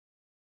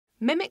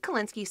Mimik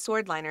Kolinsky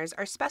sword liners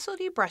are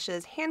specialty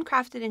brushes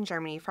handcrafted in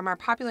Germany from our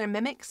popular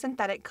Mimik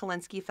synthetic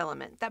Kolinsky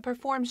filament that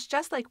performs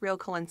just like real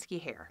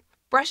Kolinsky hair.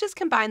 Brushes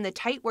combine the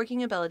tight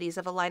working abilities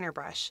of a liner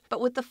brush,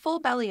 but with the full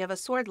belly of a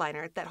sword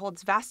liner that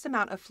holds vast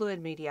amount of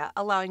fluid media,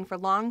 allowing for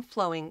long,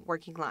 flowing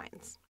working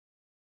lines.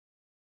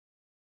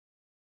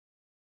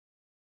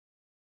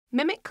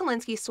 Mimik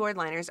Kolinsky sword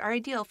liners are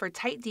ideal for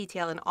tight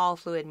detail in all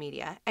fluid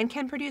media and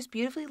can produce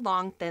beautifully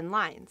long, thin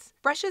lines.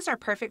 Brushes are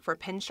perfect for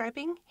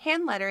pinstriping,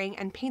 hand lettering,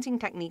 and painting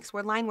techniques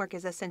where line work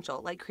is essential,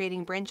 like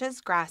creating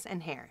branches, grass,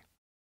 and hair.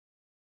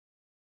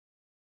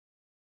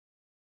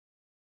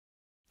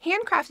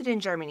 Handcrafted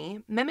in Germany,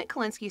 Mimik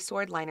Kolinsky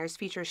sword liners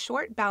feature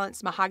short,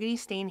 balanced mahogany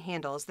stained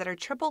handles that are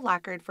triple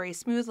lacquered for a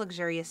smooth,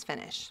 luxurious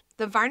finish.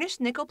 The varnished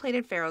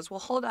nickel-plated ferrules will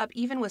hold up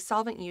even with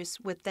solvent use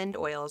with thinned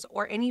oils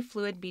or any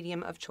fluid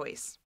medium of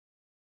choice.